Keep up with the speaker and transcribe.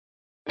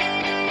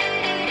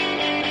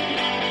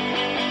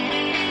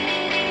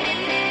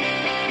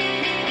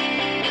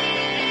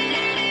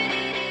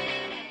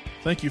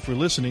Thank you for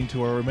listening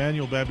to our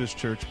Emmanuel Baptist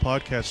Church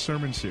podcast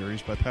sermon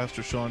series by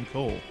Pastor Sean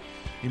Cole.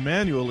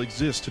 Emmanuel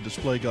exists to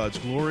display God's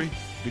glory,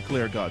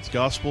 declare God's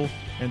gospel,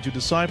 and to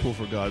disciple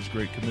for God's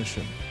Great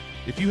Commission.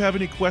 If you have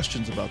any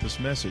questions about this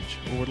message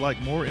or would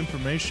like more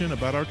information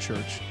about our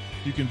church,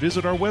 you can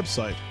visit our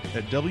website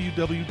at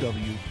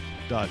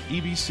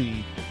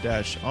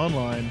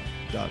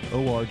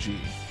www.ebc-online.org.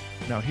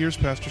 Now here's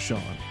Pastor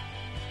Sean.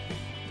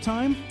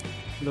 Time.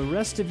 The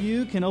rest of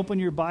you can open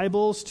your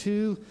Bibles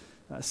to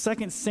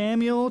 2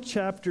 Samuel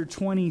chapter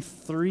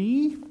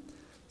 23.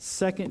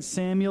 2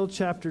 Samuel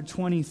chapter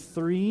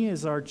 23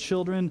 as our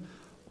children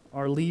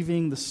are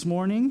leaving this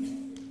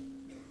morning.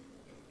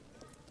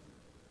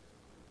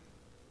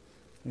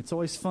 It's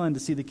always fun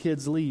to see the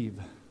kids leave.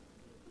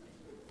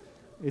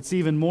 It's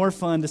even more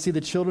fun to see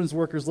the children's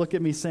workers look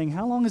at me saying,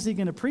 "How long is he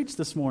going to preach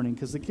this morning?"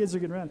 Because the kids are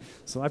getting ready.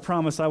 So I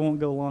promise I won't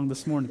go long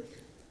this morning.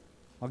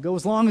 I'll go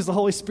as long as the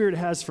Holy Spirit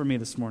has for me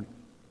this morning.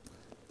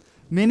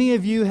 Many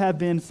of you have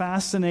been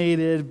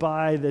fascinated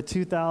by the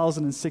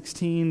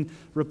 2016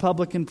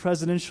 Republican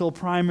presidential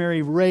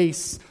primary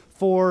race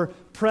for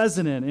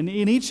president. And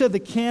in each of the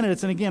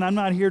candidates, and again, I'm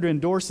not here to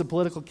endorse a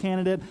political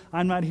candidate.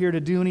 I'm not here to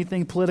do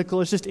anything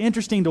political. It's just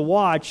interesting to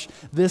watch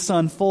this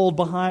unfold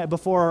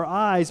before our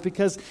eyes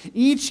because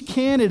each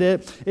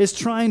candidate is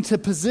trying to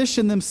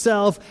position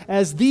themselves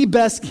as the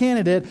best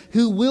candidate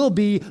who will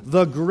be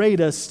the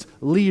greatest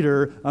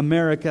leader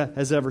America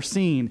has ever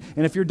seen.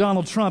 And if you're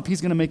Donald Trump, he's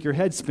going to make your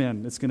head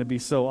spin. It's going to be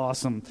so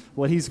awesome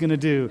what he's going to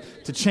do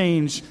to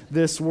change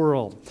this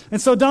world.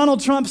 And so Donald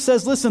Trump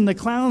says, listen, the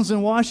clowns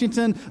in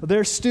Washington,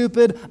 they're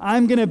stupid.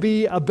 I'm going to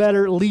be a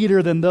better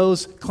leader than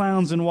those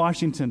clowns in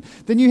Washington.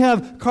 Then you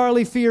have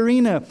Carly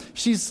Fiorina.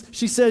 She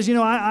says,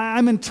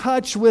 I'm in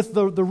touch with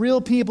the real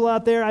people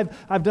out there.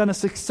 I've done a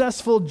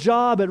successful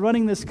job at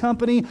running this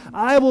company.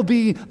 I will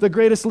be the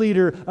greatest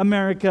leader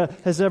America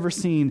has ever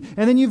seen.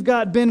 And then you've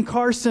got Ben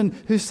Carson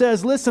who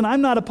says, listen,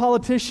 I'm not a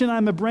politician.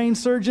 I'm a brain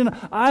surgeon.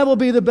 I will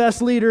be the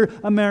best leader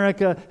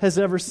America has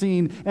ever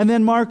seen. And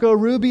then Marco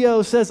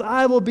Rubio says,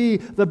 I will be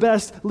the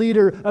best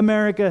leader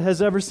America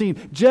has ever seen.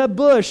 Jeb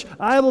Bush,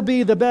 I will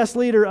be the best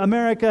leader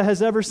America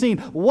has ever seen.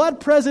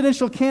 What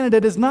presidential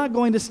candidate is not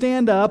going to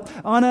stand up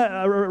on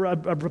a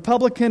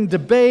Republican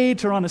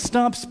debate or on a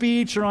stump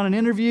speech or on an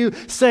interview,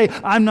 say,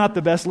 I'm not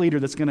the best leader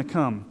that's going to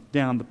come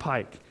down the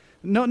pike?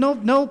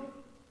 No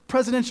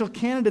presidential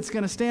candidate's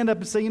going to stand up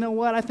and say, you know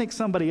what, I think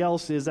somebody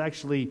else is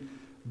actually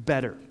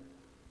better.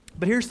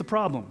 But here's the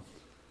problem.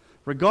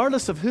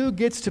 Regardless of who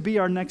gets to be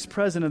our next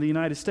president of the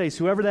United States,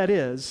 whoever that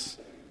is,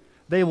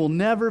 they will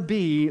never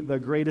be the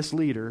greatest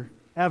leader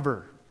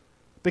ever.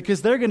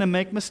 Because they're going to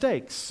make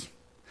mistakes.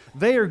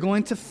 They are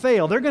going to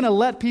fail. They're going to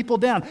let people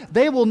down.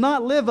 They will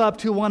not live up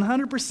to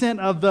 100%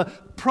 of the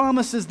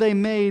promises they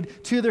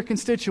made to their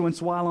constituents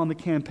while on the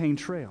campaign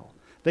trail.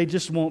 They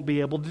just won't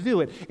be able to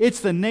do it. It's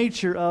the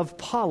nature of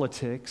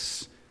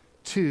politics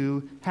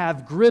to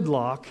have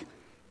gridlock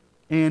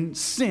and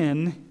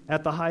sin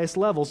at the highest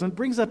levels. And it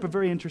brings up a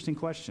very interesting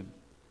question.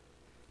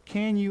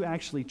 Can you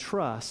actually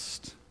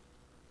trust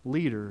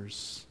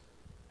leaders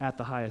at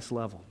the highest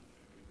level?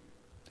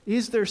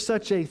 Is there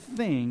such a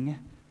thing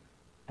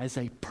as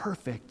a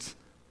perfect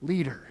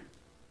leader?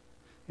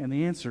 And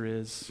the answer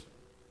is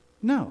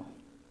no.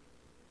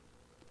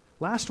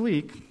 Last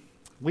week,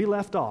 we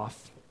left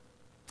off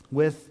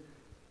with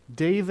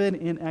David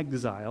in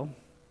exile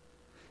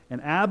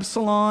and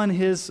Absalom,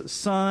 his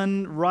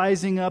son,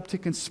 rising up to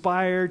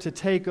conspire to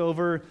take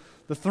over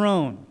the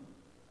throne.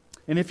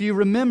 And if you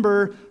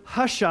remember,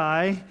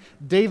 Hushai,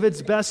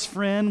 David's best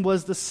friend,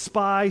 was the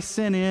spy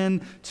sent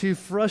in to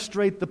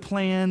frustrate the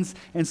plans,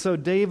 and so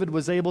David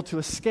was able to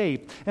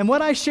escape. And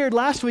what I shared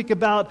last week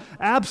about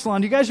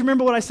Absalom, do you guys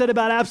remember what I said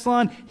about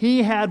Absalom?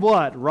 He had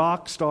what?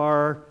 Rock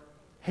star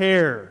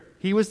hair.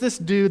 He was this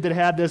dude that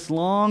had this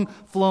long,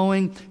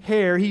 flowing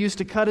hair. He used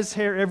to cut his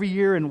hair every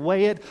year and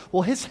weigh it.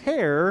 Well, his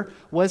hair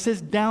was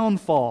his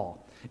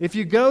downfall. If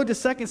you go to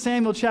 2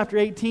 Samuel chapter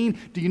 18,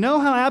 do you know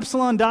how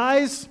Absalom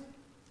dies?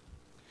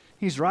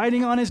 He's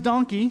riding on his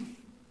donkey,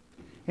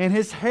 and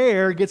his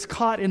hair gets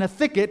caught in a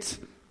thicket,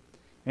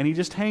 and he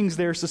just hangs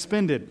there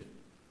suspended.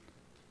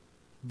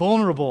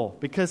 Vulnerable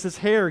because his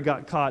hair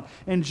got caught.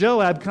 And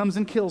Joab comes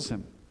and kills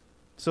him.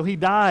 So he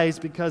dies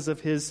because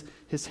of his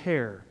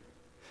hair.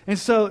 And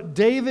so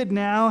David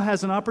now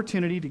has an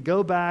opportunity to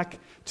go back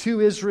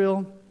to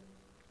Israel.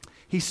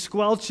 He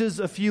squelches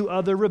a few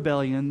other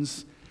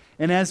rebellions.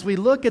 And as we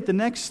look at the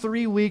next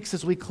 3 weeks,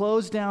 as we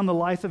close down the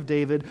life of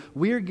David,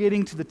 we are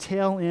getting to the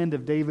tail end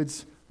of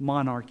David's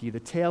monarchy, the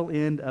tail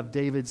end of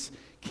David's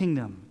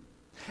kingdom.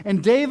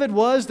 And David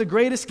was the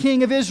greatest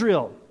king of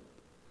Israel.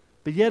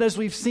 But yet, as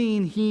we've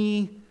seen,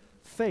 he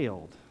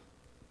failed.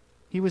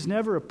 He was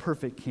never a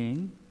perfect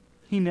king.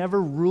 He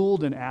never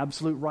ruled in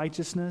absolute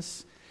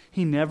righteousness.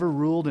 He never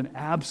ruled in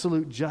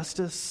absolute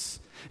justice.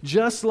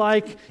 Just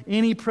like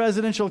any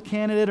presidential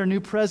candidate or new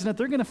president,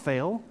 they're going to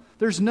fail.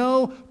 There's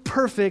no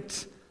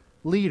perfect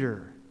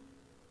leader.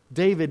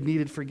 David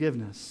needed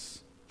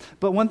forgiveness.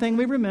 But one thing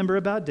we remember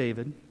about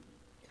David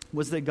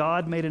was that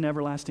God made an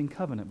everlasting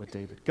covenant with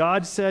David.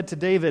 God said to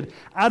David,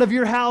 out of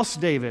your house,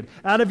 David,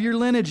 out of your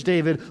lineage,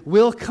 David,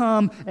 will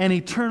come an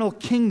eternal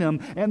kingdom,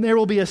 and there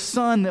will be a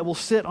son that will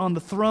sit on the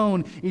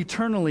throne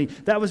eternally.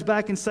 That was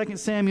back in 2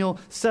 Samuel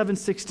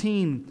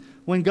 7:16,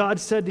 when God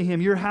said to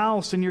him, your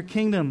house and your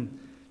kingdom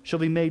shall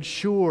be made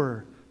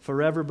sure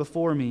forever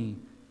before me.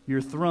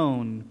 Your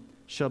throne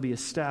shall be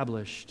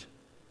established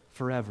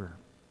forever.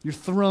 Your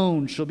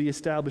throne shall be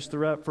established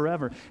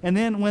forever. And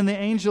then when the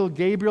angel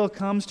Gabriel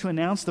comes to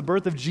announce the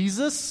birth of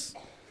Jesus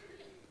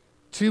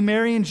to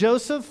Mary and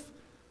Joseph,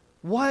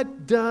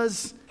 what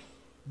does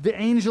the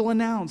angel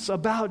announce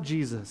about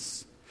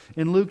Jesus?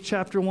 In Luke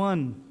chapter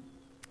 1,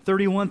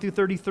 31 through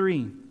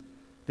 33,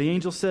 the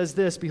angel says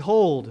this,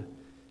 behold,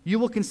 you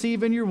will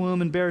conceive in your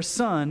womb and bear a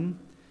son,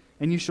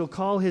 and you shall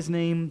call his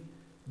name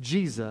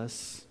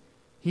Jesus.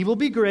 He will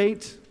be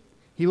great.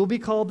 He will be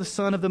called the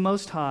Son of the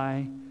Most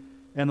High.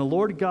 And the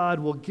Lord God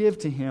will give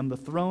to him the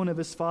throne of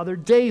his father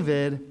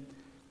David,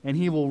 and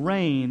he will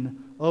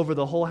reign over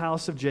the whole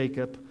house of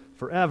Jacob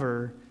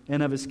forever,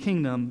 and of his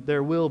kingdom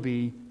there will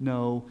be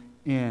no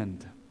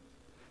end.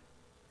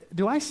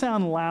 Do I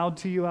sound loud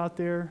to you out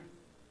there?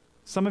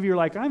 Some of you are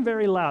like, I'm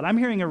very loud. I'm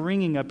hearing a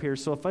ringing up here,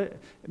 so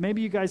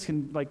maybe you guys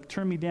can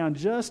turn me down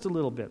just a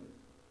little bit.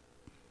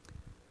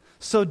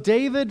 So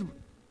David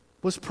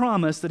was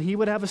promised that he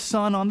would have a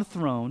son on the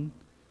throne,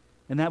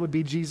 and that would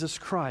be Jesus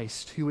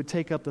Christ, who would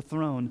take up the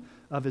throne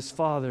of his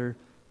father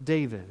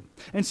David.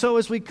 And so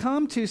as we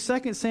come to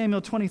 2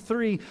 Samuel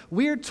 23,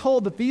 we are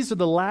told that these are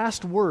the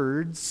last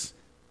words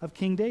of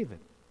King David.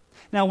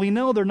 Now, we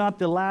know they're not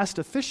the last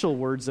official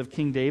words of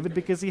King David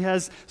because he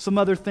has some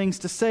other things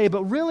to say.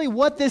 But really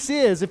what this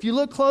is, if you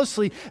look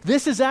closely,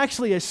 this is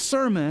actually a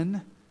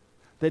sermon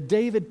that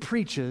David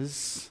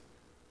preaches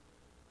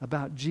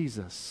about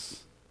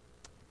Jesus.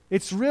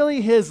 It's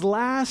really his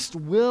last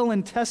will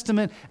and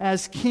testament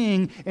as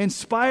king,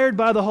 inspired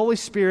by the Holy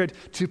Spirit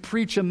to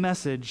preach a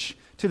message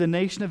to the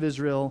nation of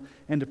Israel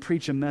and to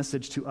preach a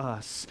message to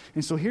us.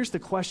 And so here's the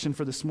question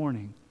for this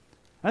morning.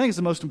 I think it's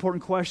the most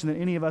important question that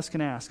any of us can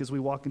ask as we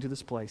walk into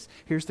this place.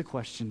 Here's the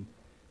question.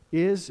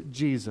 Is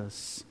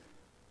Jesus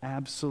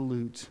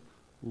absolute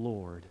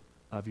Lord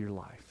of your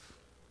life?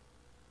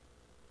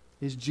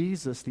 Is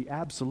Jesus the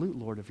absolute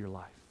Lord of your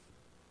life?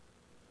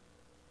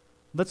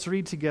 Let's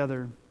read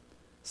together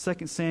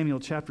 2 Samuel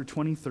chapter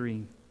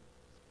 23,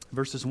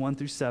 verses 1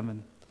 through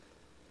 7.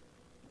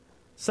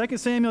 2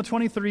 Samuel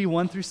 23,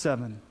 1 through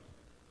 7.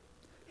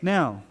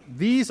 Now,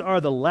 these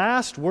are the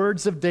last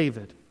words of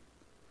David,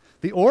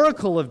 the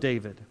oracle of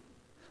David,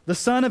 the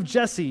son of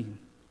Jesse,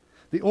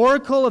 the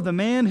oracle of the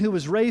man who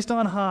was raised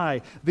on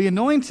high, the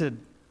anointed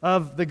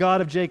of the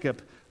God of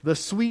Jacob, the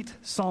sweet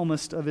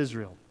psalmist of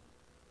Israel.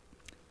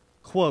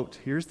 Quote,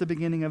 here's the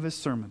beginning of his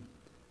sermon.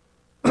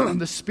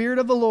 The Spirit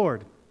of the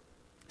Lord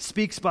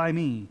speaks by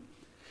me.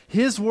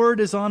 His word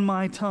is on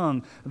my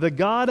tongue. The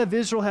God of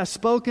Israel has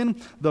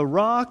spoken. The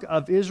rock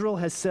of Israel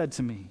has said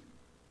to me.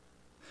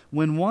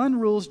 When one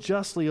rules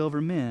justly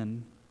over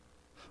men,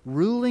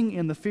 ruling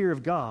in the fear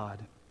of God,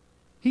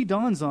 he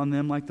dawns on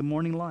them like the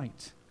morning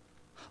light,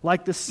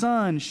 like the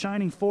sun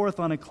shining forth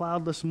on a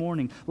cloudless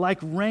morning, like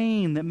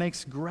rain that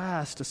makes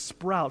grass to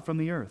sprout from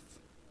the earth.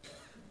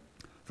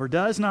 For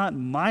does not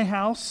my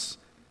house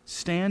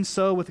stand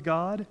so with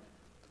God?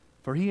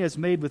 For he has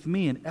made with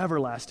me an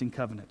everlasting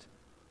covenant,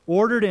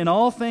 ordered in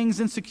all things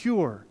and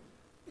secure.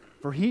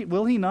 For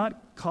will he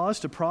not cause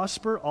to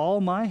prosper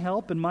all my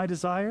help and my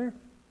desire?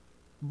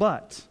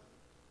 But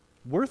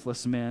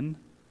worthless men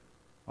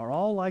are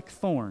all like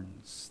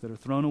thorns that are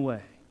thrown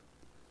away,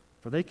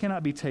 for they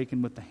cannot be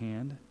taken with the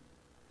hand.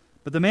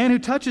 But the man who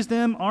touches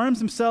them arms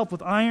himself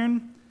with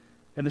iron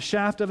and the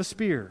shaft of a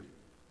spear,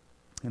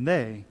 and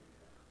they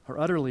are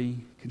utterly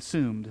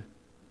consumed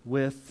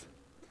with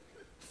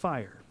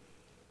fire.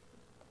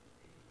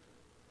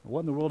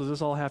 What in the world does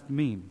this all have to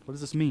mean? What does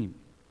this mean?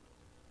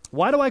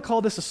 Why do I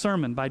call this a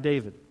sermon by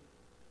David?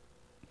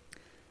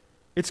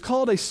 It's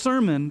called a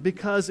sermon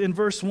because in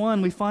verse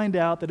 1 we find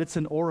out that it's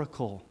an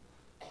oracle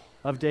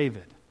of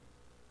David.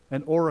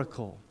 An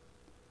oracle.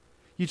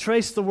 You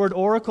trace the word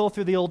oracle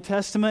through the Old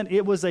Testament.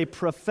 It was a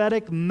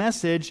prophetic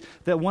message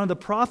that one of the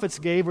prophets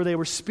gave where they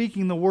were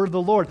speaking the word of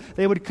the Lord.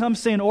 They would come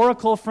say an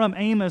oracle from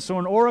Amos or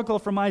an oracle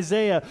from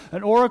Isaiah,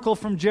 an oracle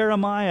from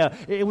Jeremiah.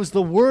 It was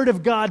the word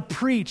of God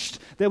preached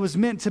that was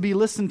meant to be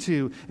listened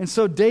to. And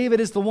so David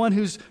is the one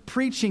who's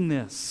preaching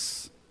this.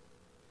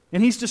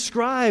 And he's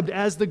described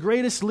as the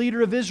greatest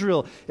leader of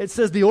Israel. It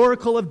says the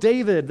oracle of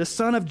David, the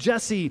son of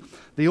Jesse,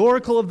 the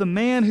oracle of the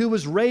man who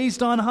was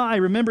raised on high.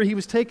 Remember, he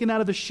was taken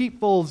out of the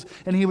sheepfolds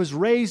and he was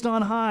raised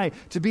on high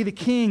to be the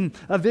king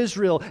of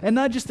Israel. And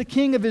not just the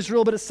king of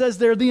Israel, but it says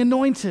there, the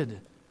anointed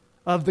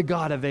of the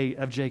God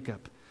of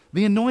Jacob.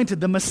 The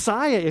anointed, the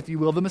Messiah, if you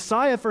will, the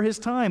Messiah for his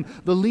time,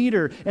 the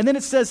leader. And then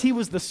it says he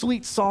was the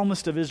sweet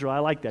psalmist of Israel. I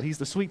like that. He's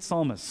the sweet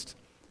psalmist.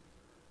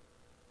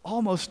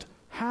 Almost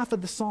half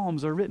of the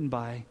Psalms are written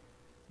by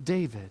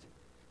David.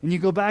 And you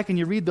go back and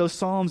you read those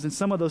Psalms, and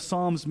some of those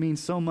Psalms mean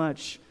so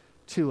much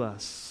to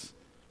us.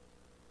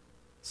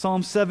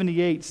 Psalm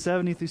 78,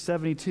 70 through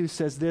 72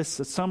 says this,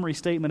 a summary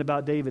statement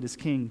about David as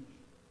king.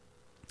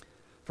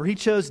 For he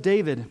chose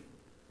David,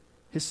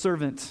 his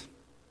servant,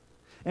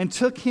 and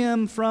took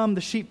him from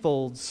the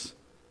sheepfolds.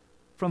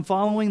 From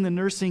following the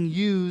nursing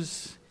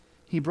ewes,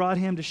 he brought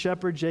him to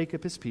shepherd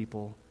Jacob his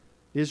people,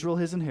 Israel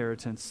his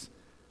inheritance.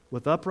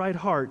 With upright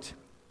heart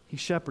he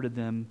shepherded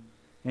them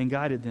and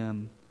guided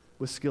them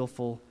with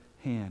skillful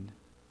hand.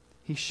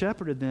 He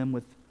shepherded them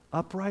with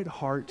upright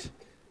heart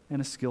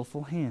and a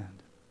skillful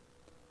hand.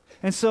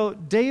 And so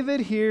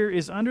David here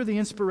is under the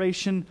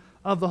inspiration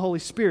of the Holy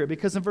Spirit,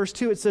 because in verse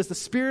 2 it says, the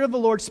Spirit of the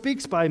Lord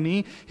speaks by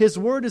me, His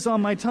word is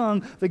on my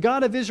tongue, the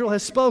God of Israel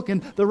has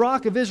spoken, the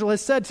Rock of Israel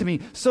has said to me.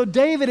 So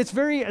David, it's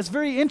very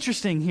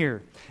interesting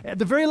here. At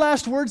the very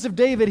last words of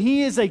David,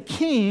 he is a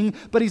king,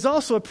 but he's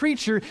also a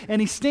preacher, and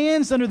he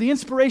stands under the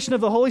inspiration of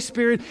the Holy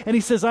Spirit, and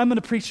he says, I'm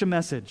going to preach a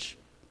message.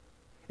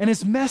 And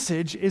his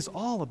message is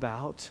all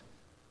about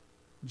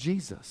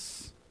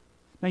Jesus.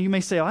 Now you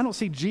may say, I don't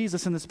see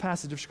Jesus in this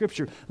passage of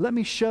Scripture. Let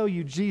me show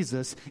you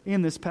Jesus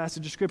in this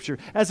passage of Scripture.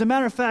 As a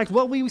matter of fact,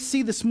 what we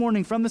see this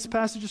morning from this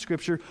passage of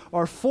Scripture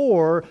are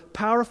 4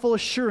 powerful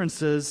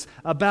assurances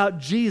about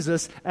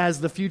Jesus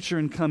as the future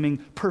and coming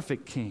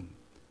perfect king.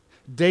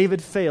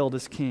 David failed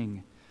as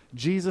king.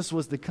 Jesus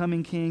was the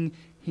coming king.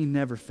 He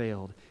never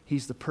failed.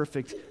 He's the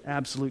perfect,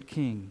 absolute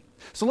king.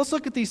 So let's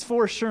look at these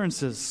 4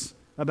 assurances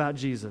about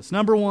Jesus.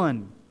 Number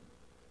 1,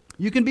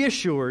 you can be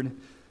assured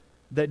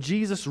that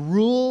Jesus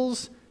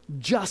rules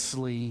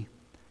justly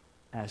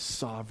as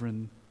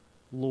sovereign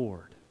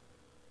Lord.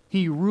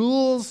 He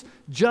rules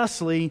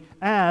justly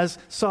as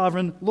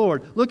sovereign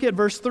Lord. Look at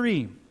verse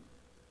 3.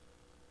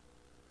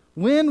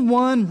 When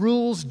one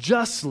rules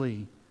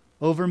justly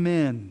over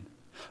men,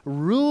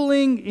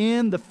 ruling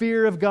in the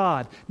fear of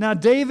God. Now,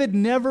 David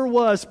never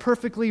was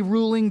perfectly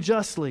ruling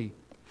justly.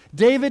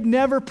 David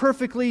never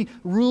perfectly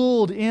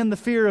ruled in the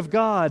fear of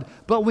God,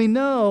 but we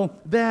know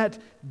that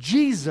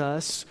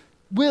Jesus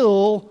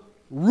will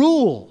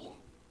rule.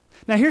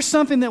 Now here's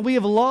something that we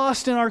have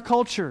lost in our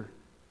culture.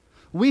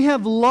 We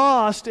have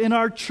lost in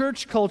our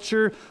church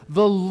culture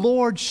the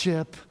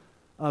lordship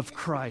of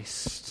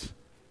Christ.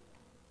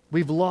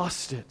 We've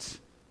lost it.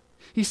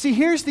 You see,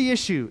 here's the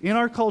issue in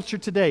our culture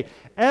today.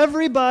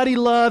 Everybody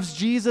loves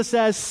Jesus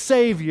as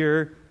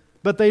Savior,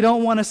 but they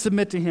don't want to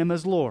submit to Him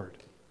as Lord.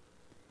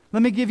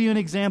 Let me give you an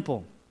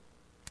example.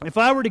 If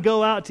I were to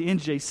go out to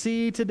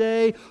NJC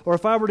today, or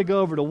if I were to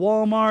go over to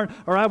Walmart,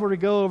 or I were to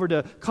go over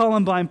to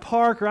Columbine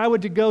Park, or I were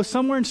to go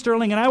somewhere in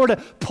Sterling, and I were to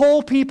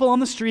poll people on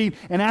the street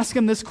and ask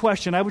them this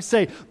question, I would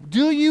say,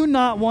 do you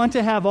not want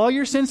to have all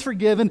your sins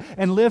forgiven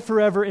and live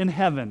forever in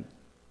heaven?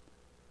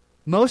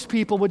 Most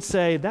people would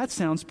say, that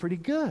sounds pretty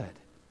good.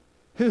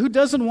 Who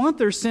doesn't want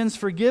their sins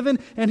forgiven,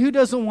 and who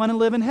doesn't want to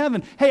live in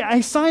heaven?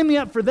 Hey, sign me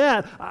up for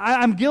that.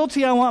 I'm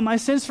guilty. I want my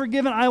sins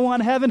forgiven. I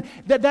want heaven.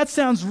 That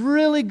sounds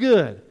really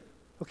good.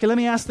 Okay, let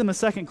me ask them a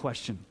second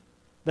question.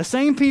 The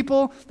same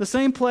people, the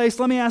same place,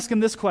 let me ask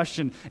them this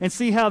question and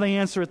see how they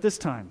answer it this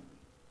time.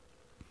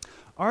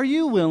 Are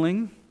you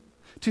willing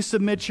to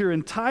submit your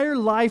entire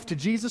life to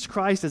Jesus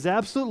Christ as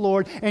absolute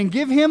Lord and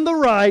give Him the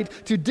right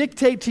to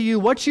dictate to you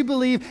what you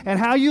believe and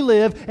how you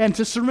live, and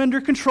to surrender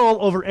control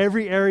over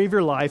every area of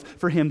your life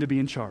for Him to be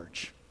in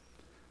charge?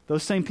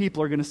 Those same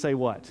people are going to say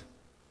what?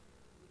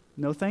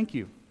 No, thank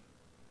you.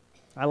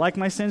 I like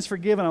my sins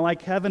forgiven, I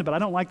like heaven, but I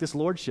don't like this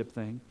lordship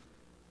thing.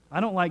 I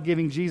don't like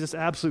giving Jesus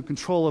absolute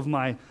control of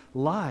my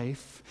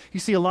life. You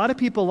see, a lot of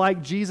people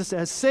like Jesus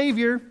as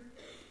Savior,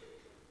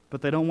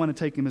 but they don't want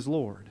to take Him as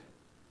Lord.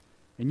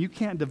 And you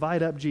can't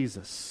divide up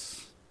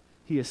Jesus.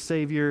 He is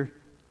Savior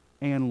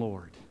and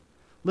Lord.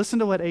 Listen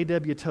to what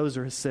A.W.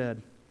 Tozer has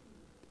said.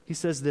 He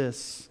says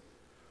this,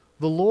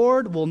 the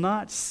Lord will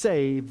not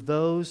save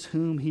those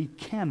whom He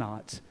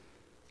cannot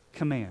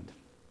command.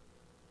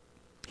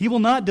 He will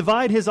not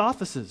divide His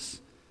offices.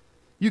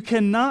 You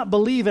cannot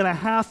believe in a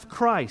half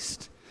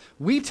Christ.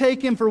 We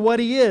take Him for what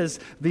He is,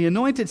 the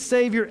anointed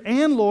Savior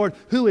and Lord,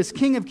 who is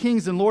King of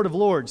kings and Lord of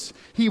lords.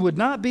 He would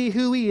not be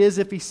who He is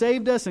if He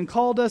saved us and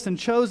called us and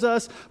chose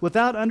us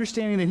without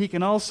understanding that He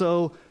can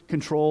also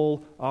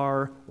control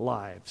our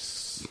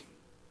lives.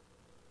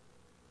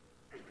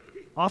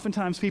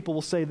 Oftentimes people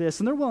will say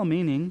this, and they're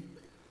well-meaning.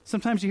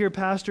 Sometimes you hear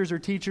pastors or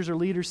teachers or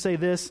leaders say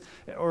this,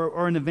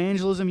 or in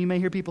evangelism you may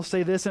hear people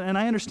say this, and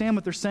I understand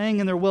what they're saying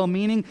and they're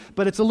well-meaning,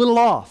 but it's a little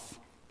off.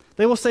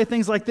 They will say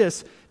things like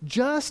this,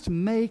 just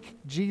make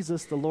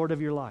Jesus the Lord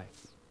of your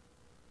life.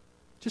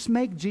 Just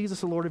make Jesus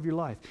the Lord of your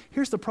life.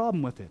 Here's the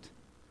problem with it.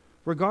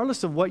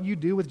 Regardless of what you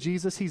do with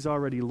Jesus, He's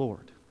already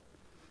Lord.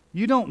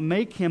 You don't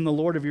make Him the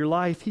Lord of your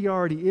life. He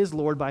already is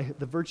Lord by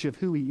the virtue of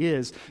who He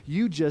is.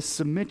 You just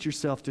submit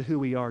yourself to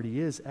who He already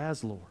is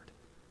as Lord.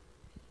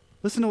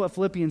 Listen to what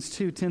Philippians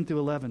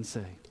 2:10-11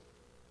 say.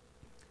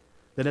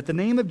 That at the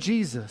name of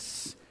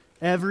Jesus,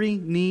 every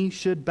knee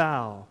should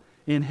bow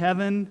in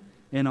heaven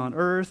and on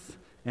earth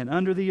and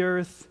under the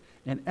earth,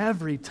 and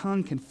every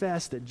tongue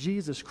confess that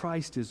Jesus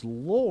Christ is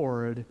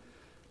Lord,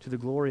 to the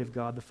glory of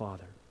God the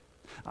Father.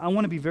 I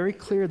want to be very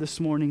clear this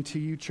morning to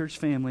you, church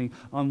family,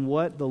 on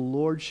what the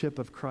lordship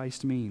of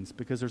Christ means,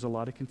 because there's a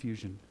lot of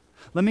confusion.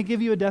 Let me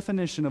give you a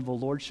definition of the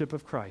lordship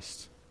of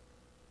Christ.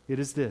 It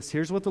is this.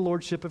 Here's what the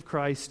lordship of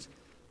Christ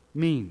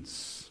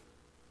means.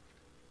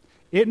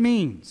 It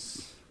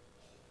means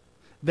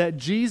that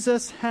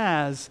Jesus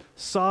has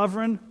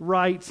sovereign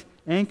right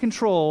and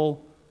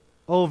control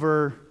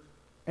over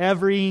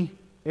every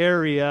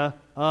area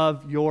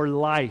of your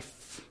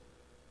life,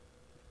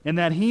 and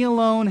that He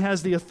alone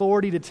has the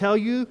authority to tell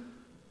you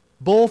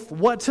both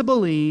what to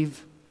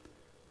believe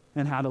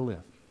and how to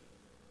live.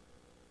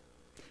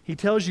 He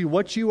tells you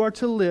what you are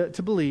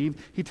to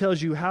believe. He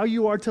tells you how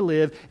you are to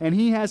live, and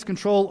He has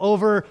control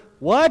over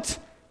what?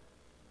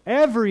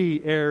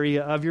 Every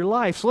area of your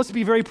life. So let's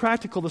be very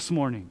practical this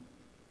morning.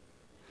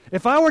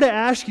 If I were to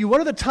ask you,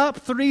 what are the top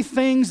 3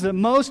 things that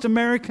most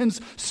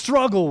Americans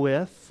struggle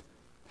with?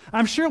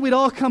 I'm sure we'd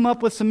all come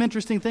up with some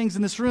interesting things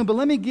in this room, but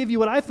let me give you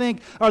what I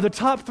think are the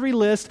top 3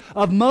 lists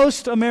of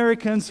most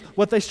Americans,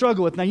 what they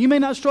struggle with. Now, you may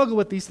not struggle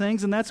with these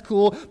things, and that's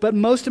cool, but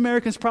most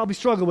Americans probably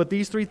struggle with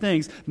these 3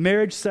 things: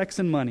 marriage, sex,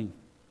 and money.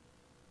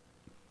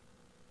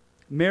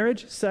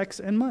 Marriage, sex,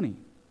 and money.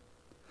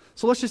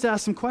 So let's just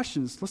ask some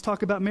questions. Let's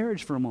talk about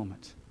marriage for a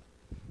moment.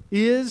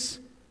 Is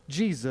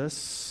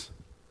Jesus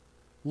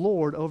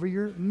Lord over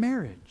your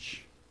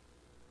marriage?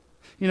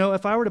 You know,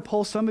 if I were to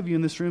poll some of you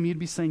in this room, you'd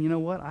be saying, you know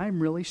what,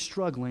 I'm really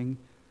struggling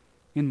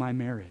in my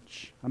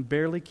marriage. I'm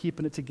barely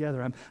keeping it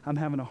together. I'm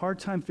having a hard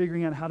time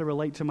figuring out how to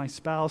relate to my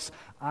spouse.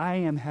 I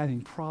am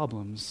having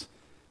problems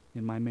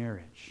in my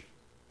marriage.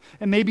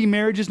 And maybe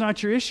marriage is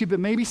not your issue, but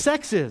maybe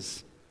sex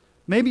is.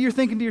 Maybe you're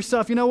thinking to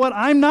yourself, you know what,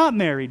 I'm not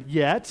married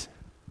yet.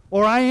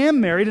 Or I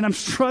am married and I'm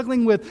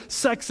struggling with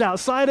sex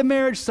outside of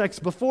marriage, sex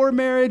before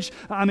marriage.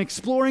 I'm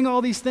exploring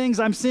all these things.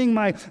 I'm seeing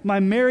my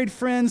married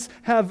friends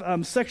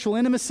have sexual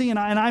intimacy and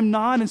I'm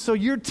not. And so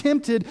you're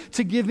tempted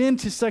to give in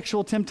to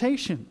sexual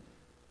temptation.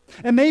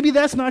 And maybe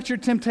that's not your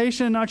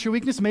temptation and not your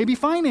weakness. Maybe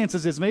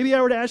finances is. Maybe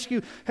I were to ask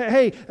you,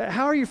 hey,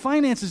 how are your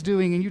finances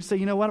doing? And you'd say,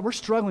 you know what, we're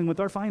struggling with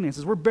our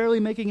finances. We're barely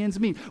making ends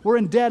meet. We're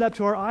in debt up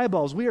to our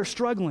eyeballs. We are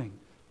struggling.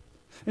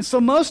 And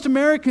so most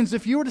Americans,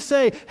 if you were to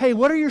say, hey,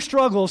 what are your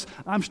struggles?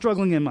 I'm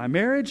struggling in my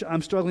marriage.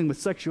 I'm struggling with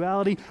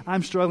sexuality.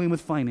 I'm struggling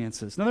with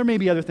finances. Now, there may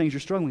be other things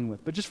you're struggling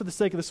with, but just for the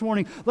sake of this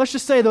morning, let's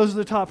just say those are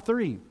the top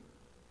 3.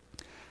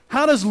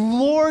 How does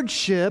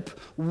lordship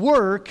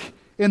work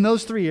in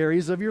those 3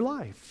 areas of your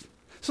life?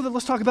 So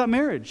let's talk about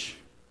marriage.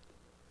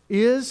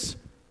 Is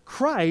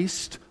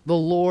Christ the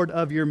Lord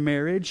of your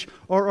marriage,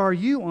 or are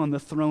you on the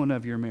throne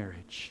of your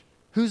marriage?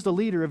 Who's the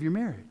leader of your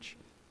marriage?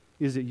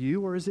 Is it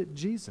you or is it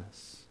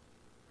Jesus?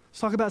 Let's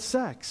talk about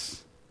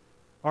sex.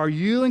 Are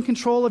you in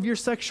control of your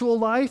sexual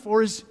life,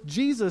 or is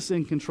Jesus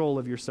in control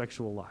of your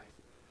sexual life?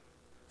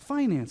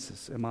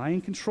 Finances. Am I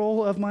in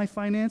control of my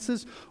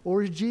finances,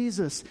 or is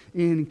Jesus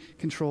in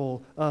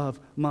control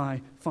of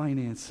my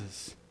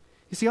finances?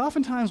 You see,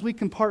 oftentimes we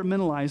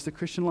compartmentalize the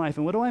Christian life.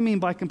 And what do I mean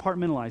by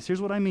compartmentalize?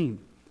 Here's what I mean.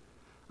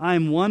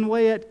 I'm one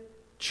way at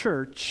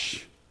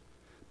church,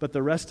 but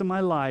the rest of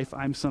my life,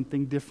 I'm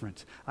something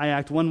different. I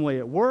act one way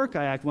at work,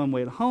 I act one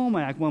way at home,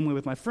 I act one way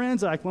with my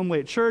friends, I act one way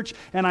at church,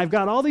 and I've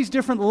got all these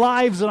different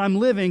lives that I'm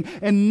living,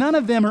 and none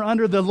of them are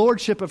under the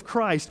lordship of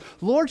Christ.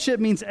 Lordship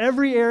means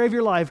every area of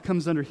your life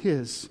comes under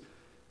His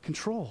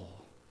control.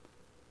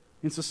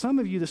 And so some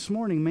of you this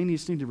morning may need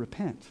to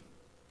repent.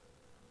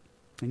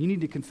 And you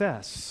need to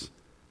confess,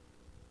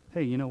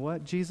 hey, you know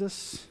what,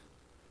 Jesus?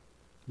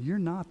 You're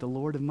not the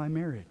Lord of my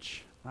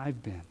marriage.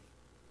 I've been.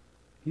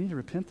 You need to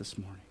repent this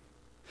morning.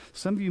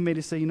 Some of you may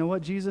just say, you know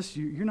what, Jesus,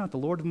 you're not the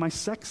Lord of my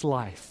sex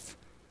life.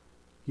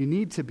 You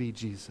need to be,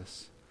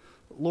 Jesus.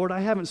 Lord,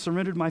 I haven't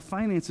surrendered my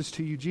finances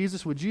to you,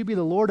 Jesus. Would you be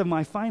the Lord of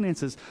my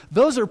finances?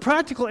 Those are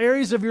practical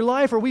areas of your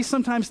life where we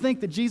sometimes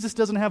think that Jesus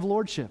doesn't have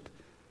lordship.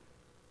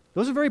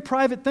 Those are very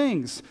private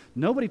things.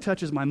 Nobody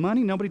touches my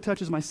money, nobody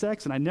touches my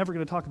sex, and I'm never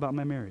going to talk about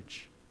my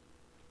marriage.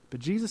 But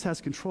Jesus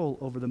has control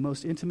over the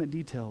most intimate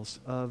details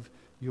of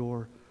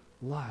your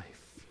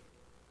life.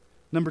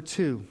 Number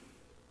 2,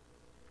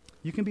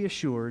 you can be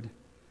assured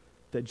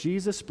that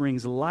Jesus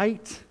brings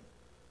light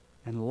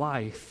and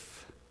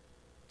life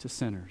to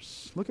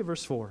sinners. Look at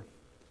verse 4.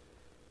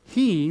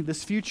 He,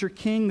 this future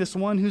king, this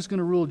one who's going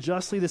to rule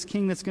justly, this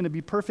king that's going to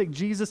be perfect,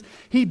 Jesus,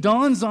 He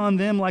dawns on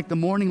them like the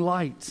morning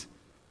light,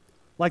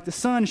 like the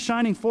sun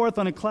shining forth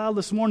on a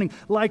cloudless morning,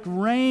 like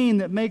rain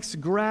that makes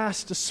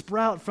grass to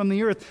sprout from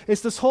the earth.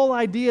 It's this whole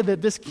idea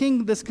that this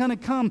king that's going to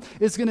come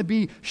is going to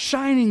be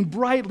shining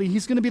brightly.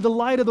 He's going to be the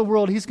light of the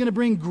world. He's going to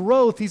bring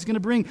growth. He's going to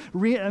bring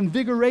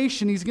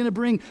invigoration. He's going to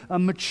bring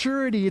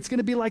maturity. It's going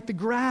to be like the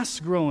grass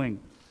growing.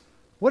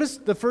 What does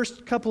the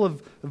first couple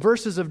of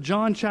verses of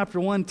John chapter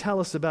 1 tell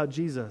us about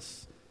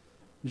Jesus?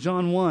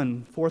 John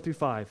 1,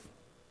 4-5.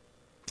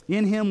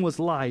 In Him was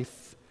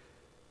life,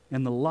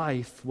 and the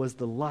life was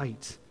the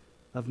light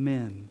of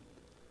men.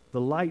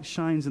 The light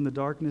shines in the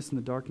darkness, and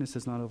the darkness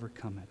has not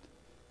overcome it.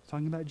 It's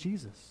talking about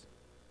Jesus.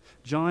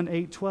 John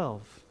 8:12.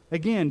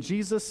 Again,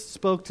 Jesus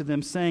spoke to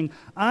them, saying,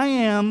 I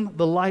am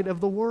the light of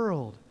the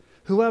world.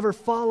 Whoever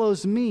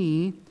follows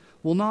me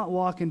will not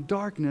walk in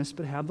darkness,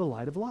 but have the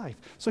light of life.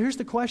 So here's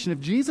the question. If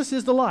Jesus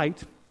is the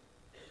light,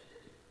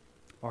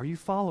 are you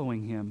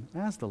following him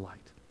as the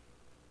light?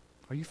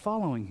 Are you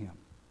following him?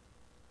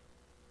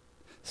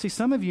 See,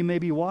 some of you may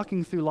be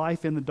walking through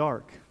life in the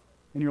dark.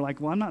 And you're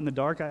like, well, I'm not in the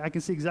dark. I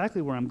can see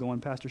exactly where I'm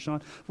going, Pastor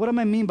Sean. What I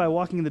mean by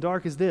walking in the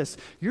dark is this.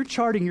 You're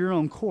charting your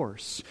own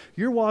course.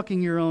 You're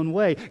walking your own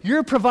way.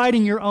 You're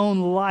providing your own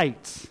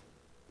light.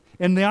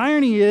 And the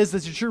irony is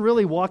that you're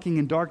really walking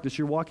in darkness.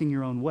 You're walking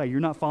your own way. You're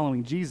not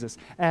following Jesus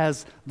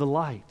as the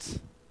light.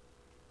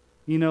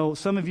 You know,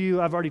 some of you,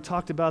 I've already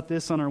talked about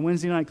this on our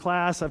Wednesday night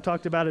class. I've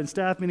talked about it in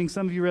staff meetings.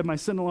 Some of you read my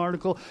Sentinel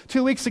article.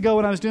 2 weeks ago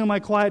when I was doing my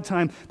quiet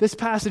time, this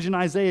passage in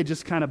Isaiah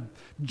just kind of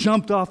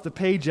jumped off the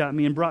page at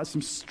me and brought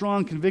some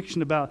strong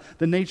conviction about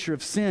the nature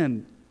of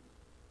sin.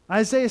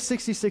 Isaiah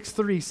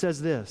 66:3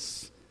 says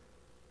this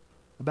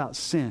about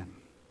sin.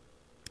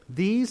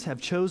 These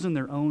have chosen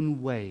their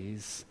own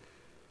ways,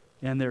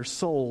 and their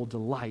soul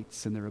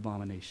delights in their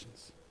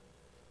abominations.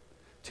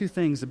 Two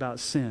things about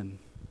sin.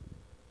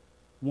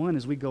 One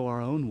is we go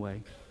our own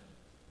way.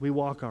 We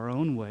walk our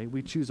own way.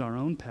 We choose our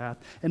own path.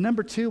 And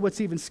number two, what's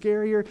even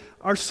scarier,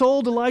 our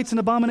soul delights in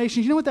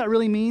abominations. You know what that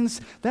really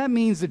means? That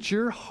means that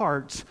your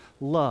heart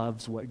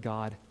loves what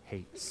God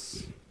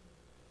hates.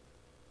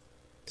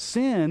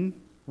 Sin,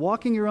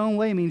 walking your own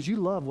way, means you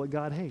love what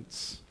God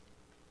hates.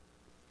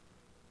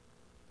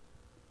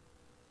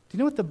 Do you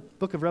know what the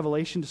book of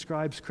Revelation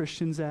describes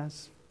Christians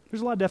as?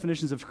 There's a lot of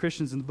definitions of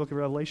Christians in the book of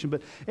Revelation,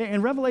 but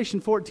in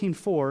Revelation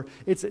 14:4,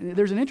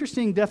 there's an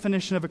interesting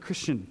definition of a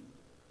Christian.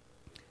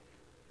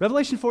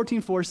 Revelation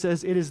 14:4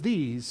 says, "It is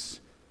these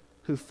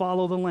who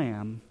follow the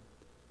Lamb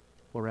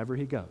wherever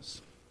he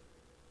goes."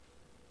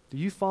 Do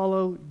you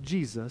follow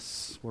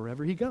Jesus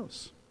wherever he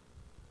goes?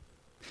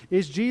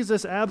 Is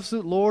Jesus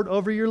absolute Lord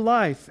over your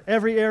life,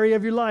 every area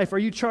of your life? Are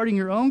you charting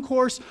your own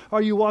course?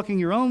 Are you walking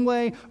your own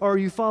way? Or are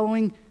you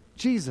following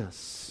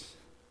Jesus?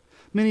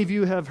 Many of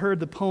you have heard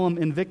the poem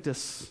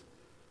Invictus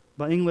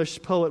by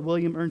English poet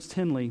William Ernst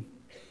Henley.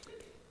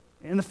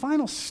 And the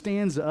final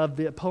stanza of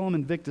the poem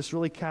Invictus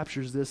really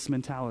captures this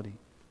mentality.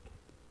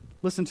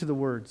 Listen to the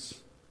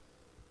words.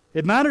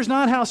 "It matters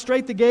not how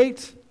straight the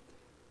gate,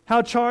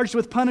 how charged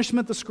with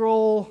punishment the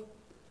scroll.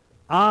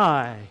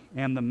 I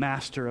am the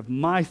master of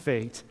my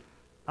fate.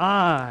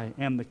 I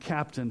am the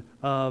captain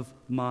of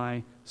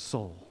my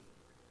soul."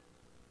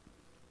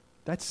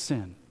 That's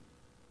sin.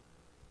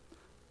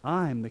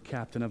 I'm the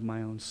captain of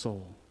my own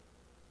soul,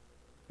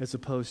 as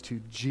opposed to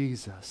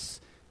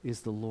Jesus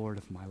is the Lord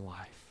of my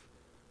life.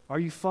 Are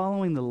you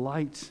following the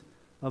light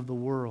of the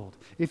world?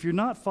 If you're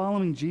not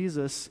following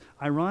Jesus,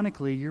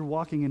 ironically, you're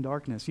walking in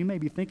darkness. You may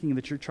be thinking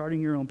that you're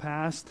charting your own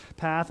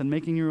path and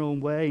making your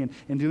own way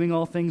and doing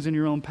all things in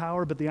your own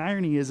power, but the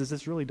irony is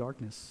it's really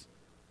darkness.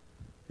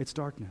 It's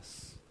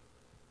darkness.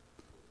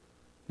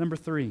 Number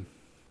 3,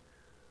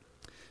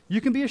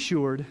 you can be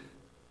assured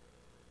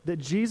that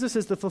Jesus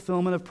is the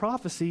fulfillment of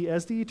prophecy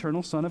as the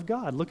eternal Son of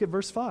God. Look at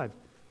verse 5.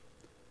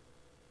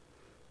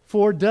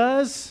 "For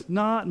does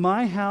not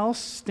my house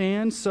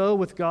stand so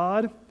with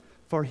God?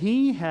 For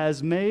he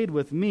has made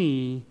with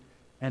me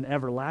an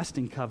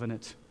everlasting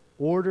covenant,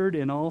 ordered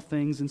in all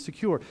things and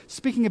secure."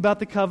 Speaking about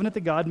the covenant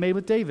that God made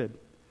with David.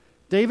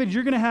 David,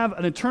 you're going to have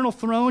an eternal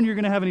throne. You're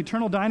going to have an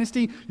eternal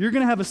dynasty. You're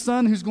going to have a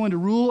son who's going to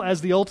rule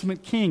as the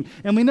ultimate king.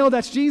 And we know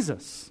that's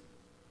Jesus.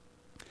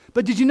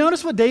 But did you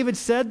notice what David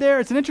said there?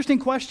 It's an interesting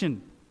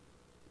question.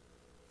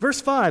 Verse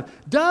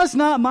 5, "Does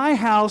not my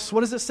house," what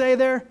does it say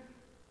there?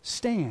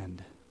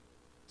 "Stand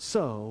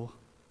so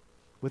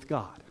with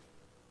God."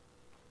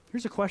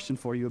 Here's a question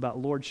for you about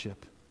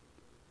lordship.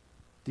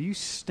 Do you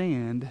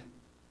stand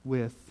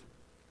with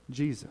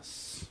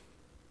Jesus?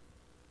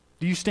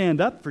 Do you stand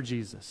up for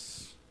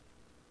Jesus?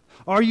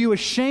 Are you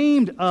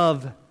ashamed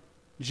of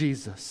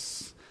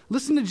Jesus?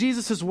 Listen to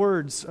Jesus'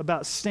 words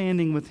about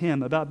standing with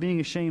him, about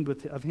being ashamed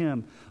of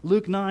him.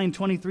 Luke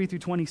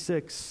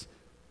 9:23-26.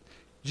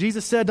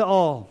 Jesus said to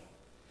all,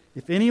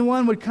 "If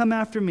anyone would come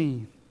after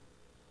me,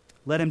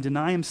 let him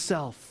deny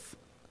himself,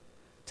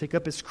 take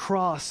up his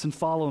cross and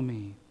follow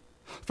me.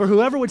 For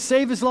whoever would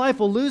save his life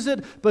will lose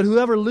it, but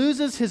whoever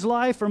loses his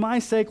life for my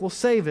sake will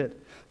save it.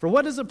 For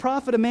what does it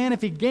profit a man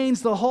if he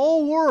gains the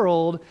whole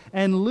world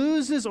and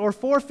loses or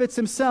forfeits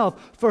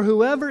himself? For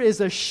whoever is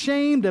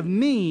ashamed of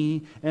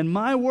me and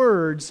my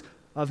words,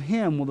 of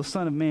him will the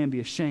Son of Man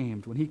be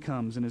ashamed when he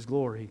comes in his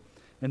glory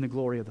and the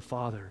glory of the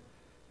Father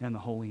and the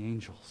holy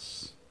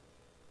angels."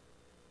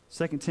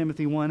 2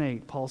 Timothy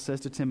 1:8, Paul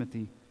says to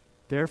Timothy,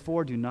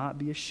 "Therefore do not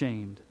be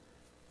ashamed.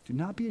 Do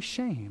not be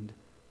ashamed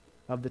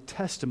of the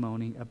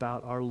testimony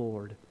about our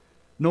Lord,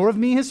 nor of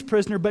me his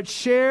prisoner, but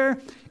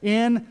share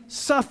in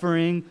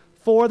suffering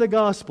for the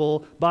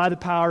gospel by the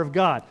power of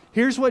God."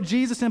 Here's what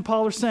Jesus and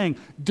Paul are saying.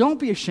 Don't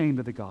be ashamed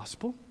of the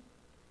gospel.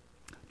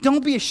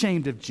 Don't be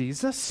ashamed of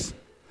Jesus.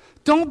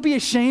 Don't be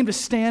ashamed to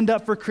stand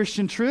up for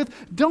Christian truth.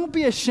 Don't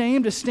be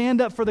ashamed to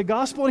stand up for the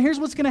gospel. And here's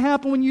what's going to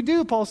happen when you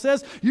do, Paul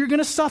says. You're going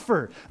to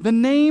suffer. The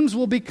names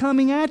will be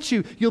coming at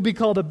you. You'll be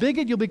called a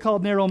bigot. You'll be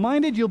called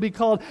narrow-minded. You'll be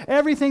called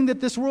everything that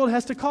this world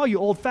has to call you.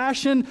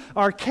 Old-fashioned,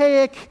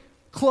 archaic,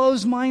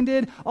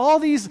 closed-minded. All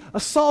these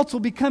assaults will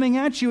be coming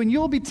at you, and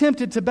you'll be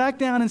tempted to back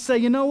down and say,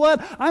 you know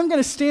what? I'm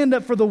going to stand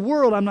up for the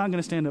world. I'm not going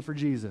to stand up for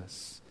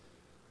Jesus.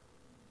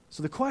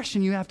 So the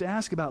question you have to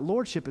ask about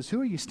lordship is,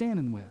 who are you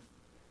standing with?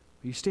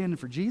 Are you standing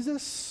for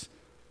Jesus,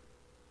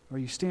 or are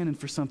you standing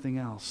for something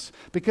else?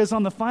 Because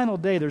on the final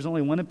day, there's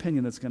only one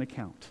opinion that's going to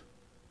count.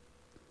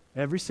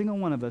 Every single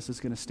one of us is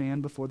going to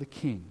stand before the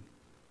King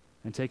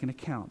and take an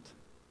account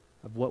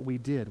of what we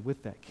did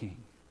with that King.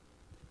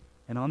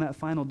 And on that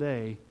final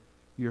day,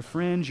 your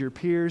friends, your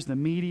peers, the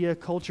media,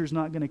 culture's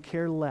not going to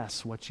care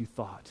less what you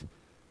thought.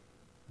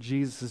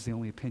 Jesus is the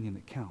only opinion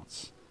that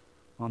counts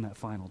on that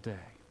final day.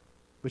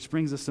 Which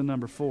brings us to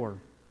number 4.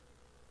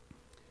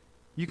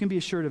 You can be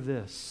assured of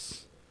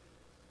this,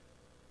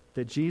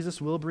 that Jesus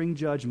will bring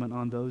judgment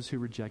on those who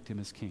reject him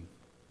as king.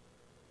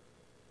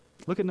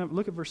 Look at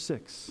verse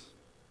 6.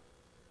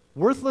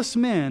 Worthless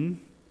men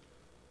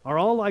are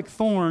all like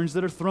thorns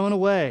that are thrown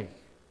away.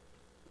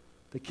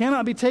 They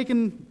cannot be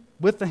taken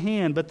with the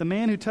hand, but the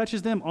man who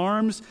touches them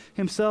arms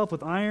himself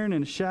with iron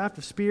and a shaft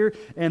of spear,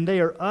 and they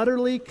are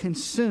utterly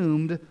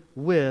consumed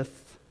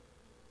with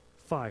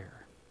fire.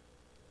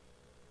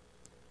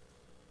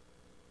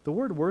 The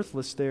word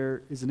worthless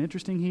there is an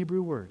interesting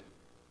Hebrew word.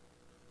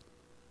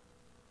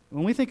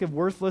 When we think of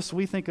worthless,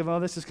 we think of, oh,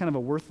 this is kind of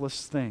a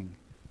worthless thing.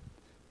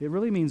 It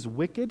really means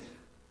wicked,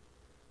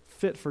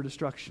 fit for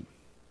destruction.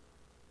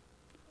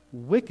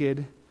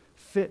 Wicked,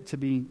 fit to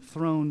be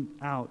thrown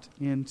out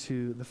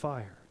into the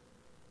fire.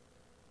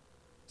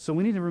 So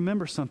we need to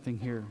remember something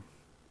here.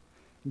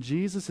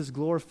 Jesus is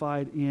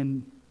glorified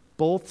in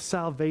both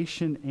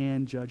salvation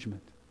and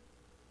judgment.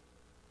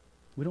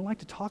 We don't like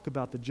to talk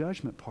about the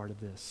judgment part of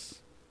this,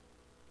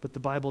 but the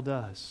Bible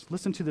does.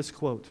 Listen to this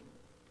quote.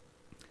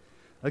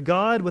 A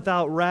God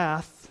without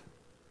wrath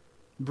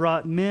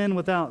brought men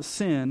without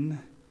sin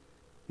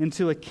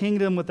into a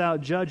kingdom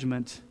without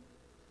judgment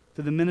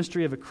through the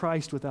ministry of a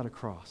Christ without a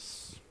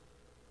cross.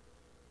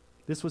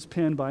 This was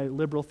penned by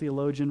liberal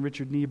theologian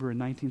Richard Niebuhr in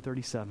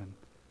 1937.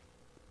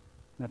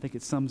 And I think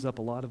it sums up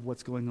a lot of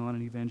what's going on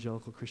in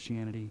evangelical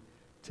Christianity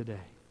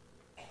today.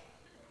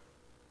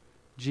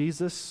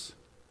 Jesus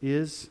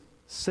is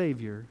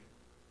Savior.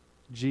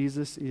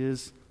 Jesus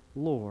is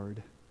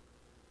Lord.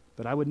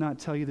 But I would not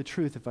tell you the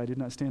truth if I did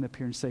not stand up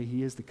here and say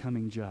He is the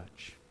coming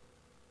judge.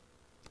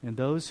 And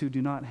those who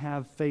do not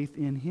have faith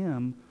in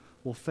Him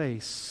will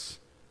face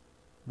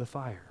the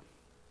fire.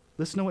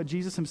 Listen to what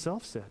Jesus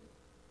Himself said.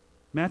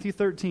 Matthew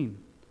 13,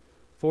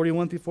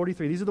 41 through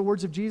 43. These are the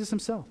words of Jesus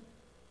Himself.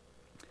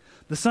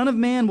 The Son of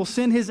Man will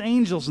send His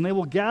angels, and they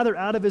will gather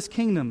out of His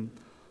kingdom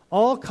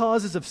all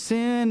causes of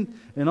sin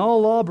and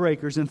all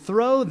lawbreakers, and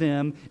throw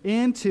them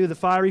into the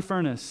fiery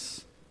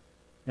furnace.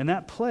 In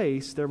that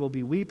place there will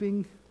be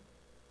weeping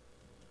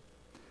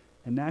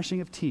and gnashing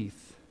of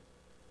teeth.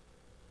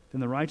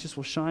 Then the righteous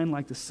will shine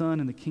like the sun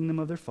in the kingdom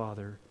of their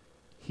Father.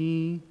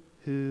 He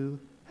who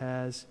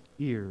has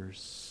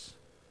ears,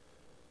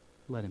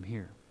 let him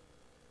hear.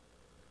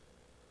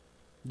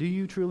 Do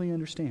you truly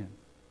understand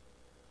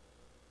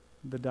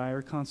the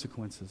dire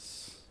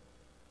consequences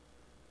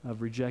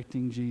of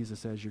rejecting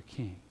Jesus as your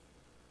King?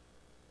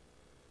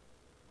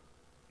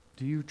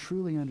 Do you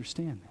truly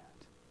understand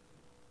that?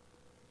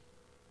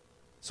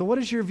 So what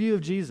is your view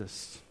of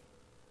Jesus?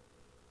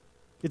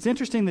 It's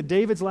interesting that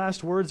David's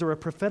last words are a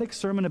prophetic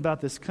sermon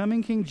about this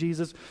coming King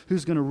Jesus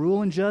who's going to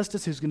rule in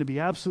justice, who's going to be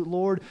absolute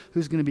Lord,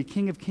 who's going to be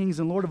King of kings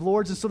and Lord of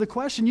lords. And so the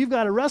question you've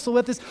got to wrestle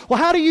with is, well,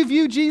 how do you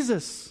view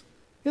Jesus?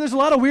 There's a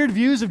lot of weird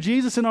views of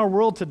Jesus in our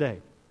world today.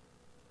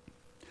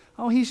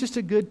 Oh, he's just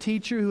a good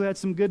teacher who had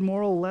some good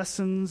moral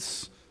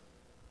lessons.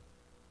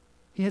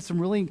 He had some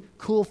really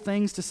cool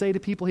things to say to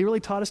people. He really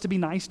taught us to be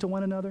nice to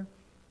one another.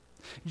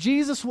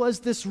 Jesus was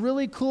this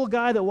really cool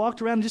guy that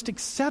walked around and just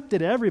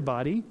accepted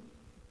everybody,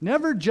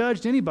 never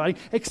judged anybody,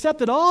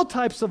 accepted all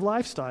types of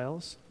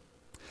lifestyles.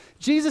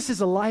 Jesus is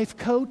a life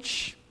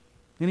coach,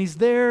 and He's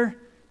there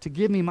to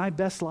give me my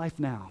best life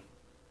now.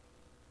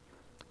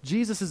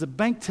 Jesus is a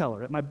bank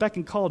teller at my beck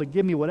and call to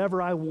give me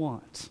whatever I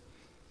want.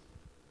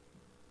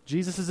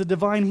 Jesus is a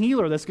divine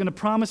healer that's going to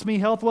promise me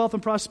health, wealth,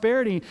 and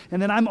prosperity,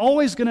 and then I'm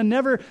always going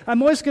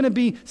to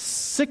be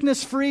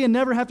sickness-free and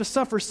never have to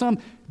suffer some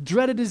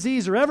dreaded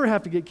disease or ever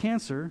have to get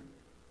cancer.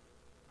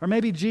 Or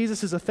maybe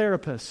Jesus is a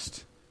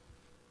therapist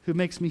who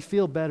makes me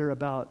feel better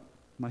about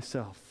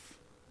myself.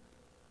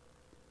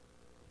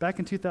 Back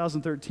in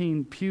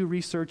 2013, Pew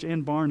Research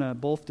and Barna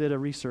both did a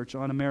research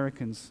on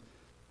Americans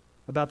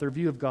about their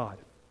view of God.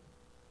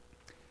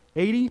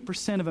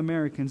 80% of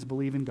Americans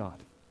believe in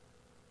God.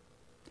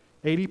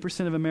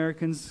 80% of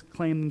Americans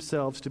claim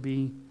themselves to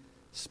be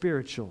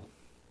spiritual.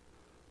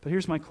 But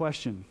here's my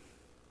question.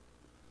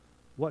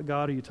 What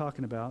God are you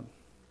talking about?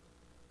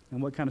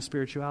 And what kind of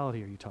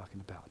spirituality are you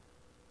talking about?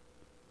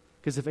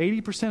 Because if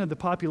 80% of the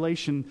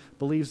population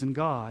believes in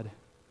God,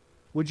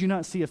 would you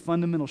not see a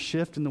fundamental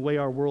shift in the way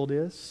our world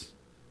is?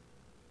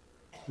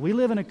 We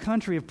live in a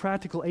country of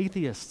practical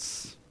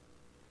atheists.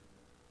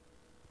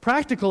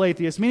 Practical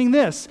atheists, meaning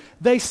this: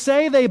 they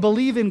say they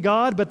believe in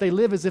God, but they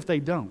live as if they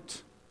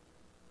don't.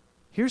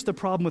 Here's the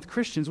problem with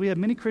Christians. We have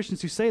many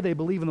Christians who say they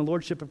believe in the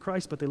Lordship of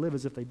Christ, but they live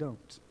as if they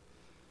don't.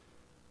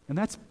 And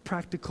that's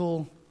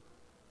practical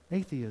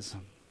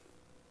atheism.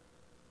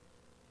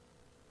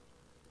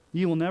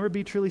 You will never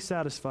be truly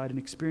satisfied and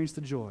experience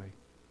the joy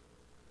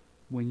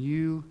when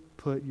you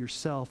put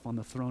yourself on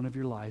the throne of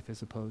your life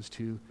as opposed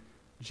to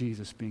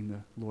Jesus being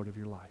the Lord of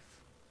your life.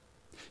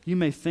 You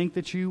may think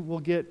that you will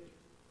get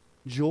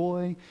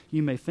joy.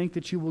 You may think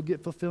that you will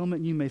get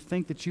fulfillment. You may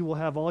think that you will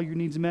have all your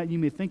needs met. You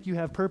may think you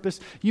have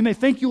purpose. You may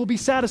think you will be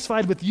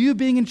satisfied with you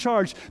being in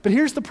charge. But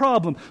here's the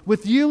problem.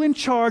 With you in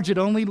charge, it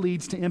only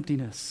leads to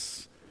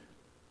emptiness.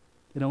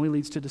 It only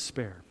leads to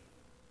despair.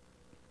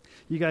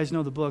 You guys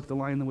know the book, The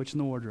Lion, the Witch, and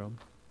the Wardrobe.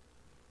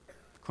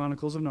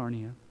 Chronicles of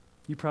Narnia.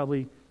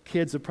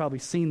 Kids have probably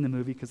seen the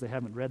movie because they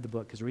haven't read the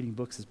book, because reading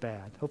books is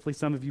bad. Hopefully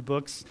some of you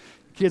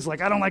kids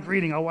like, I don't like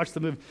reading, I'll watch the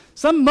movie.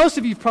 Most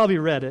of you have probably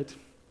read it.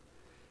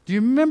 Do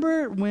you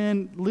remember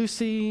when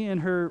Lucy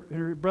and her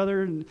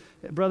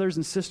brothers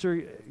and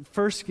sister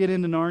first get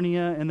into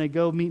Narnia and they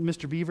go meet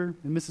Mr. Beaver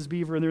and Mrs.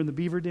 Beaver, and they're in the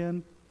beaver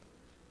den?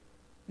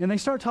 And they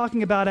start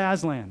talking about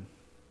Aslan.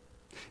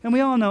 And we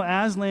all know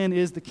Aslan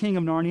is the king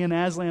of Narnia, and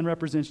Aslan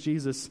represents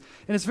Jesus.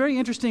 And it's very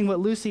interesting what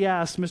Lucy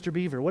asks Mr.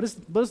 Beaver. What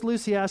does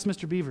Lucy ask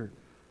Mr. Beaver?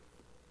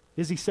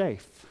 Is he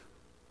safe?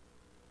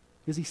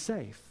 Is he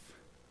safe?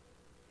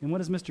 And what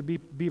does Mr.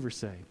 Beaver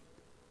say?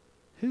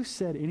 Who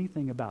said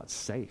anything about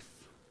safe?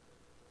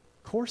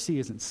 Of course he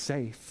isn't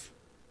safe,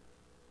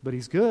 but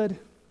he's good.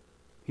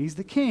 He's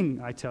the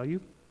king, I tell you.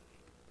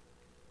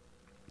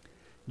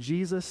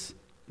 Jesus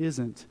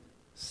isn't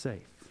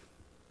safe.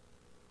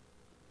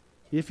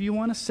 If you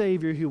want a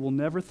Savior who will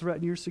never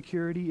threaten your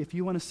security, if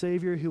you want a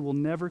Savior who will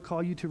never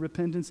call you to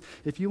repentance,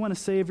 if you want a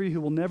Savior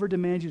who will never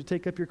demand you to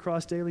take up your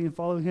cross daily and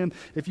follow Him,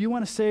 if you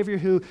want a Savior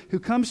who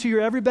comes to your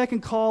every beck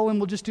and call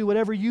and will just do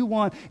whatever you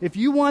want, if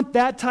you want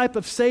that type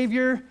of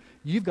Savior,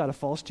 you've got a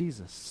false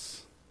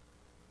Jesus.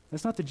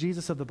 That's not the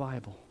Jesus of the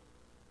Bible.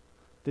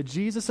 The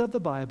Jesus of the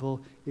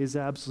Bible is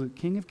absolute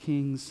King of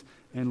kings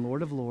and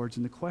Lord of lords,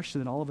 and the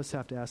question that all of us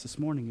have to ask this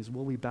morning is,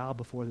 will we bow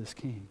before this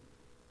King?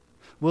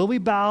 Will we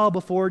bow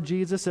before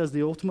Jesus as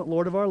the ultimate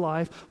Lord of our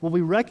life? Will we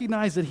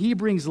recognize that He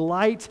brings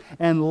light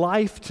and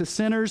life to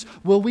sinners?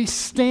 Will we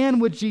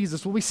stand with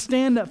Jesus? Will we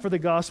stand up for the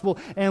gospel?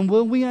 And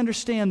will we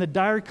understand the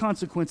dire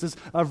consequences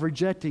of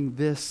rejecting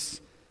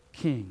this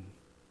King?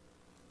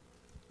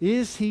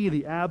 Is He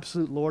the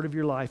absolute Lord of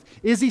your life?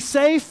 Is He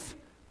safe?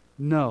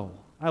 No.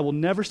 I will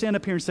never stand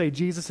up here and say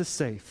Jesus is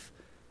safe.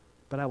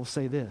 But I will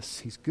say this: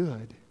 He's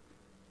good.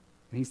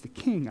 And He's the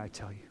King, I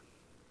tell you.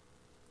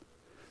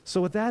 So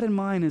with that in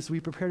mind, as we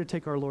prepare to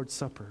take our Lord's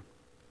Supper,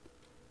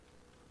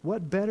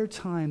 what better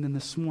time than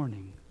this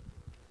morning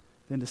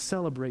than to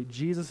celebrate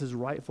Jesus'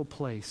 rightful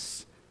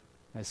place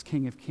as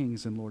King of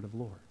Kings and Lord of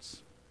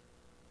Lords?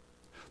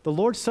 The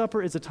Lord's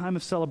Supper is a time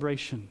of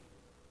celebration.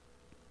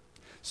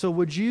 So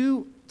would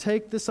you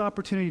take this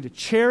opportunity to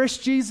cherish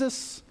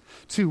Jesus,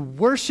 to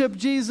worship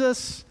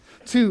Jesus,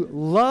 to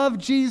love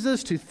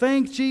Jesus, to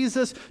thank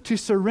Jesus, to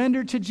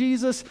surrender to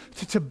Jesus,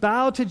 to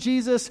bow to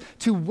Jesus,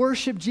 to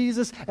worship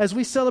Jesus as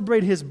we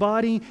celebrate His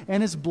body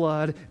and His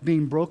blood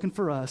being broken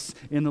for us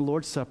in the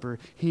Lord's Supper?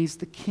 He's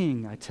the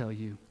King, I tell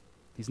you.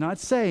 He's not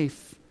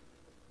safe,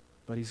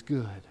 but He's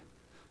good.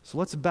 So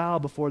let's bow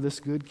before this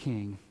good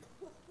King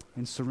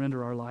and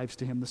surrender our lives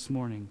to Him this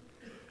morning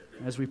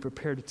as we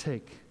prepare to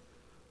take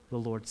the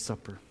Lord's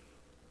Supper.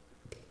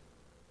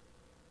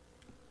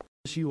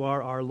 You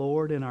are our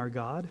Lord and our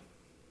God.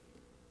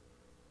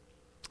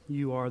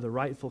 You are the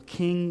rightful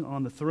King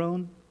on the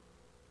throne.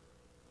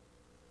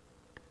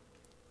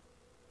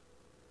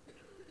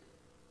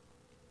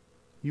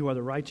 You are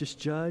the righteous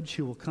judge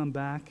who will come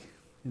back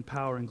in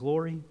power and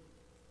glory.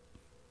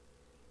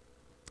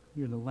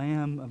 You're the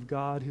Lamb of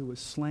God who was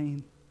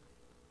slain.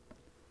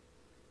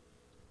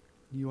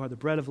 You are the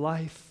bread of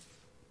life.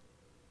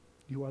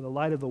 You are the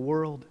light of the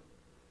world.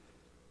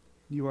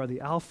 You are the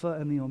Alpha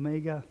and the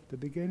Omega, the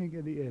beginning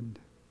and the end.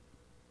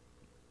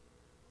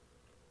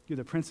 You're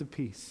the Prince of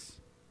Peace.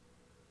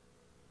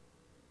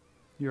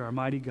 You're our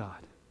mighty God.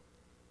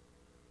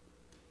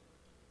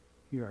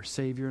 You're our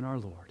Savior and our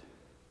Lord.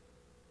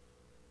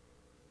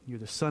 You're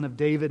the Son of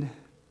David,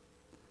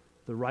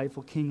 the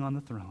rightful King on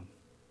the throne.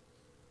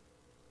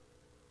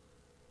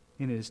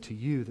 And it is to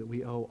you that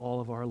we owe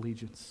all of our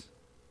allegiance.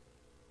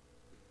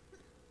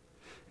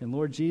 And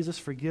Lord Jesus,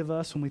 forgive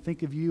us when we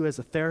think of you as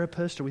a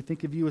therapist, or we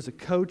think of you as a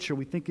coach, or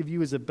we think of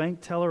you as a bank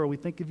teller, or we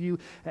think of you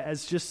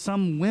as just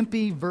some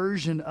wimpy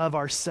version of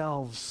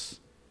ourselves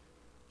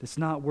that's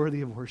not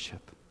worthy of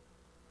worship.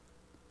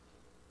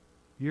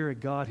 You're a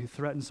God who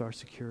threatens our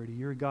security.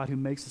 You're a God who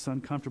makes us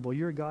uncomfortable.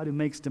 You're a God who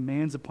makes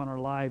demands upon our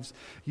lives.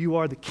 You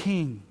are the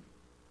King,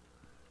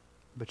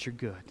 but you're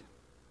good.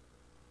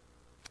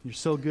 You're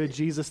so good,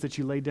 Jesus, that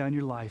you laid down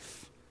your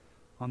life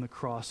on the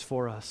cross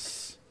for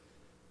us.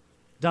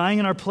 Dying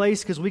in our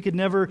place because we could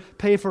never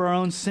pay for our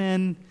own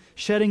sin,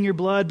 shedding your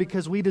blood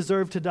because we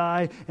deserve to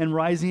die, and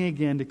rising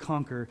again to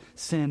conquer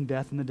sin,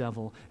 death, and the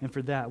devil. And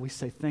for that, we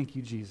say, thank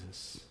you,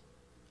 Jesus.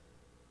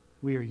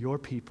 We are your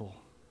people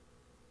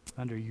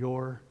under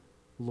your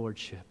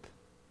lordship.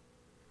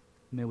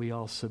 May we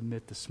all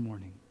submit this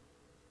morning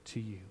to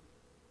you.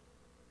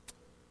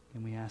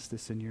 And we ask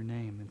this in your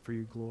name and for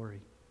your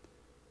glory.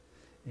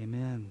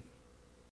 Amen.